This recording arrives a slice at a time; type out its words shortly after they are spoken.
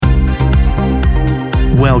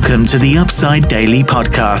Welcome to the Upside Daily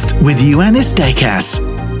Podcast with Ioannis Daikas,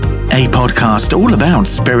 a podcast all about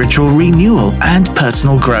spiritual renewal and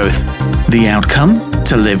personal growth. The outcome?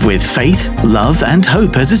 To live with faith, love, and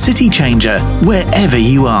hope as a city changer, wherever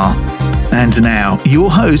you are. And now,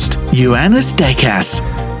 your host, Ioannis Daikas.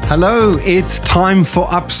 Hello, it's time for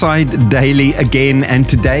Upside Daily again, and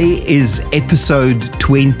today is episode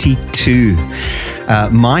 22.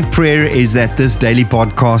 My prayer is that this daily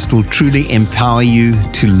podcast will truly empower you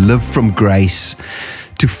to live from grace,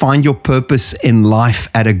 to find your purpose in life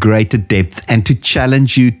at a greater depth, and to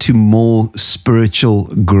challenge you to more spiritual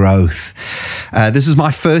growth. This is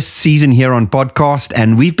my first season here on podcast,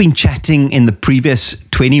 and we've been chatting in the previous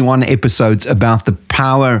 21 episodes about the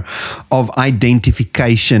power of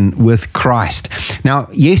identification with Christ. Now,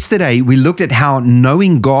 yesterday we looked at how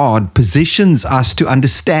knowing God positions us to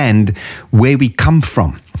understand where we come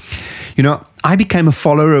from. You know, I became a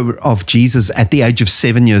follower of Jesus at the age of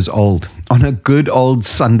 7 years old on a good old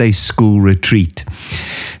Sunday school retreat.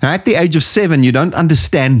 Now, at the age of 7, you don't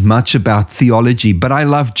understand much about theology, but I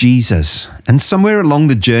love Jesus. And somewhere along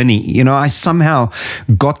the journey, you know, I somehow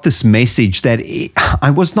got this message that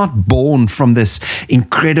I was not born from this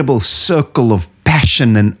incredible circle of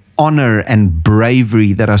passion and honor and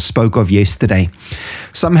bravery that I spoke of yesterday.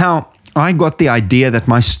 Somehow, I got the idea that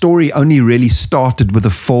my story only really started with the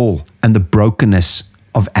fall and the brokenness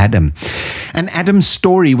of Adam. And Adam's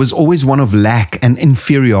story was always one of lack and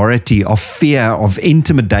inferiority, of fear, of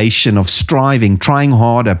intimidation, of striving, trying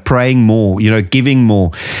harder, praying more, giving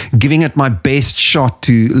more, giving it my best shot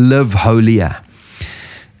to live holier.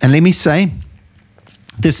 And let me say,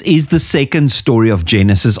 this is the second story of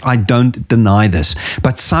Genesis. I don't deny this.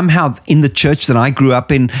 But somehow in the church that I grew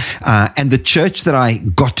up in and the church that I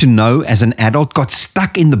got to know as an adult got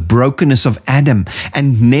stuck in the brokenness of Adam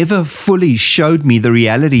and never fully showed me the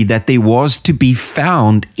reality that there was to be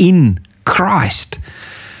found in Christ.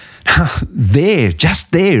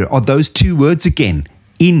 Just there are those two words again,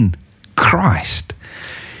 in Christ.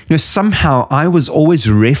 Somehow I was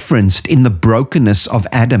always referenced in the brokenness of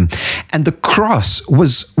Adam, and the cross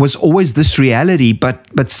was always this reality,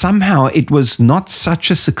 but somehow it was not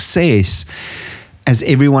such a success as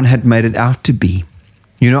everyone had made it out to be.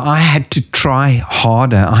 I had to try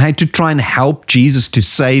harder. I had to try and help Jesus to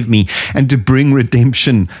save me and to bring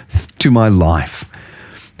redemption to my life.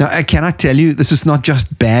 Now, can I tell you, this is not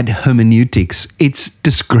just bad hermeneutics. It's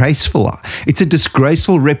disgraceful. It's a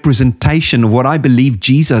disgraceful representation of what I believe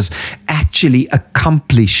Jesus actually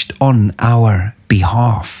accomplished on our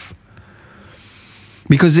behalf.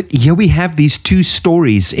 Because here we have these two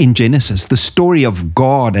stories in Genesis, the story of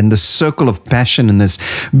God and the circle of passion and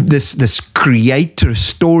this creator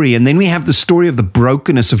story. And then we have the story of the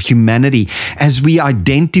brokenness of humanity as we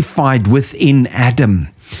identified within Adam.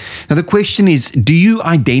 Now the question is, do you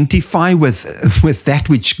identify with that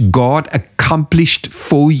which God accomplished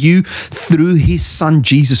for you through his son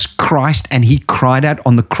Jesus Christ, and he cried out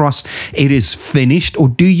on the cross, "It is finished"? Or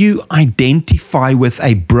do you identify with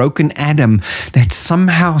a broken Adam that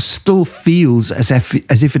somehow still feels as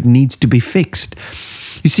if it needs to be fixed?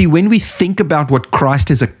 You see, when we think about what Christ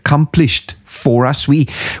has accomplished for us, we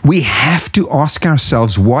have to ask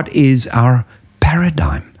ourselves, what is our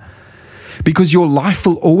paradigm? Because your life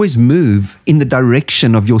will always move in the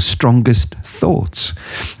direction of your strongest thoughts.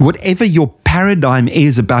 Whatever your paradigm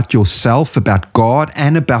is about yourself, about God,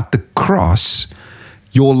 and about the cross,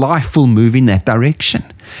 your life will move in that direction.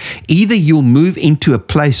 Either you'll move into a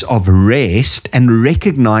place of rest and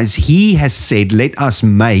recognize he has said, let us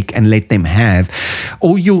make and let them have,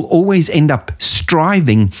 or you'll always end up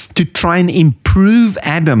striving to try and improve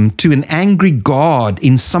Adam to an angry God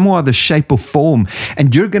in some other shape or form,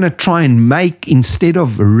 and you're going to try and make instead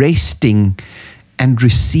of resting and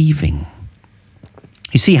receiving.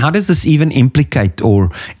 You see, how does this even implicate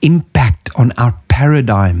or impact on our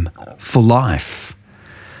paradigm for life?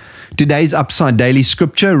 Today's Upside Daily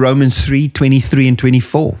Scripture, Romans 3:23 and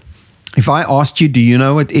 24. If I asked you, do you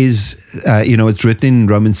know it is, it's written in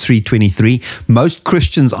Romans 3:23, most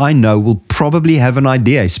Christians I know will probably have an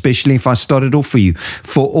idea, especially if I started off for you.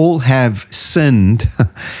 For all have sinned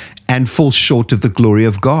and fall short of the glory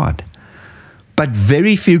of God. But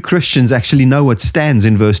very few Christians actually know what stands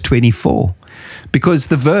in verse 24. Because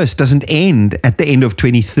the verse doesn't end at the end of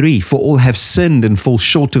 23. For all have sinned and fall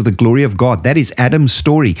short of the glory of God. That is Adam's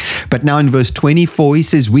story. But now in verse 24, he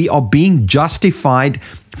says, we are being justified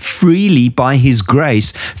freely by his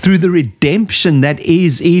grace through the redemption that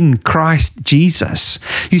is in Christ Jesus.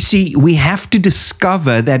 You see, we have to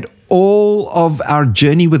discover that all of our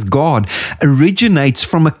journey with God originates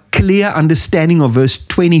from a clear understanding of verse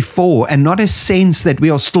 24 and not a sense that we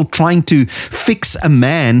are still trying to fix a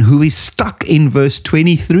man who is stuck in verse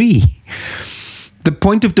 23. The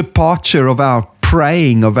point of departure of our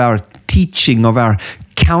praying, of our teaching, of our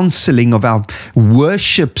counseling, of our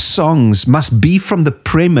worship songs must be from the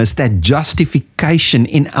premise that justification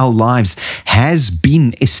in our lives has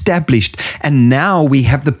been established, and now we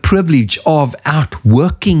have the privilege of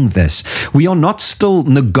outworking this. We are not still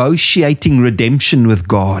negotiating redemption with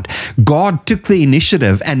God. God took the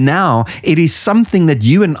initiative, and now it is something that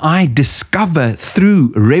you and I discover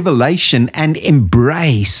through revelation and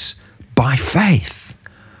embrace by faith.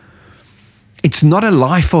 It's not a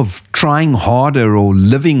life of trying harder or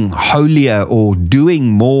living holier or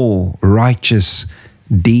doing more righteous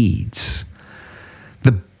deeds.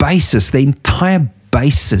 The entire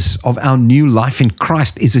basis of our new life in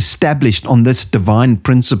Christ is established on this divine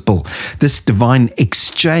principle, this divine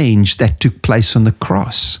exchange that took place on the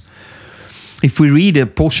cross. If we read a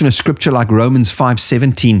portion of scripture like Romans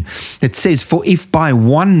 5:17, it says, "For if by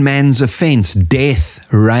one man's offense death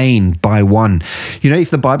reigned by one."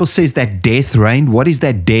 If the Bible says that death reigned, what is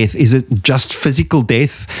that death? Is it just physical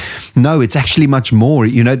death? No, it's actually much more.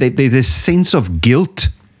 There's this sense of guilt.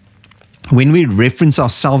 When we reference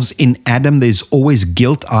ourselves in Adam, there's always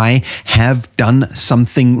guilt. I have done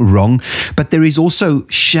something wrong. But there is also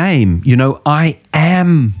shame. I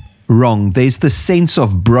am wrong. There's the sense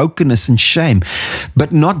of brokenness and shame.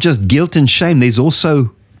 But not just guilt and shame, there's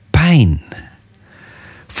also pain.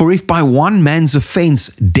 For if by one man's offense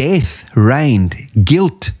death reigned,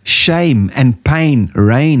 guilt, shame, and pain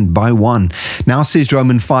reigned by one. Now says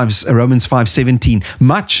Romans 5:17,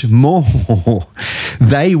 much more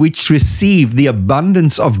they which receive the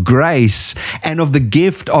abundance of grace and of the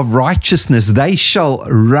gift of righteousness, they shall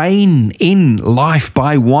reign in life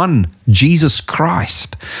by one, Jesus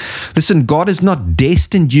Christ. Listen, God has not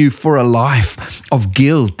destined you for a life of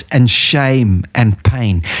guilt and shame and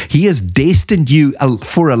pain. He has destined you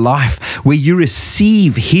for a life where you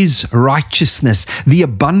receive His righteousness, the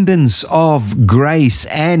abundance of grace,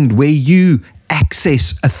 and where you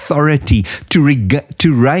access authority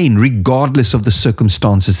to reign regardless of the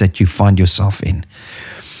circumstances that you find yourself in.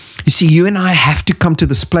 You see, you and I have to come to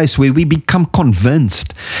this place where we become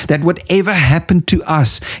convinced that whatever happened to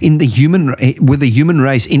us with the human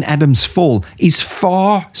race in Adam's fall is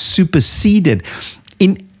far superseded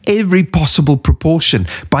in every possible proportion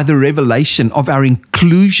by the revelation of our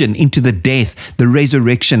inclusion into the death, the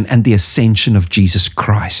resurrection, and the ascension of Jesus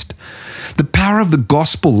Christ. The power of the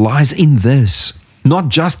gospel lies in this. Not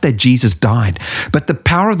just that Jesus died, but the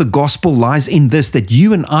power of the gospel lies in this, that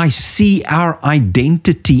you and I see our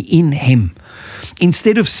identity in Him.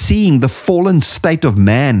 Instead of seeing the fallen state of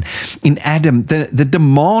man in Adam, the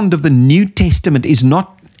demand of the New Testament is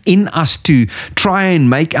not in us to try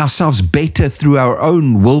and make ourselves better through our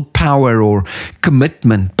own willpower or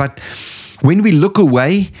commitment. But when we look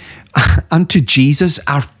away unto Jesus,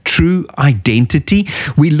 our true identity,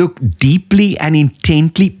 we look deeply and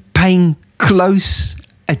intently, paying close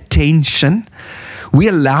attention. We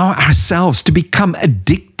allow ourselves to become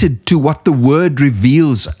addicted to what the Word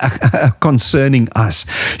reveals concerning us.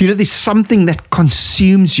 There's something that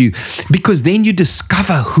consumes you, because then you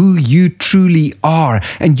discover who you truly are,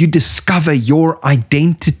 and you discover your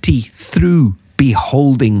identity through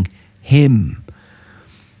beholding Him.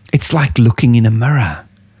 It's like looking in a mirror.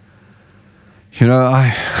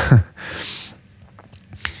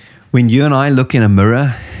 When you and I look in a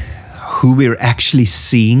mirror, who we're actually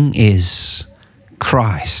seeing is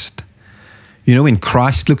Christ. When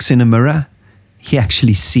Christ looks in a mirror, He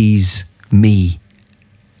actually sees me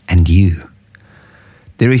and you.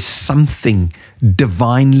 There is something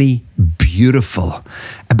divinely beautiful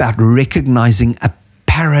about recognizing a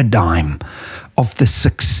paradigm of the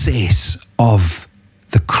success of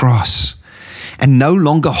the cross and no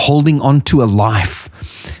longer holding on to a life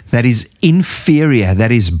that is inferior,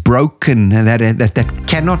 that is broken, and that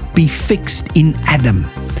cannot be fixed in Adam,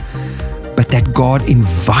 but that God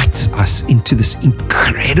invites us into this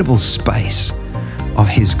incredible space of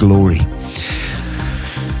His glory.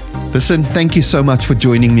 Listen, thank you so much for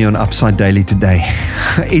joining me on Upside Daily today.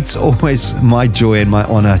 It's always my joy and my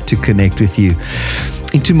honor to connect with you.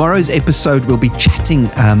 In tomorrow's episode, we'll be chatting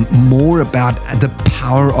more about the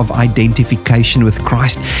power of identification with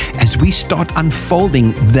Christ as we start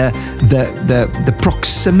unfolding the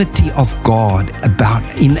proximity of God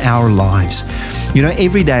in our lives.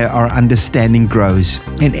 Every day our understanding grows,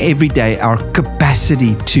 and every day our capacity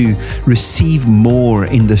capacity to receive more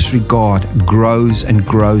in this regard grows and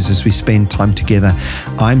grows as we spend time together.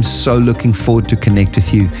 I'm so looking forward to connect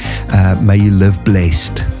with you. May you live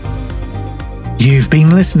blessed. You've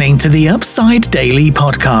been listening to the Upside Daily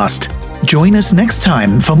Podcast. Join us next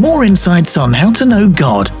time for more insights on how to know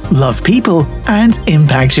God, love people, and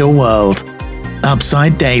impact your world.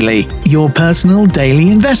 Upside Daily, your personal daily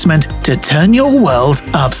investment to turn your world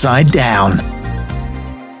upside down.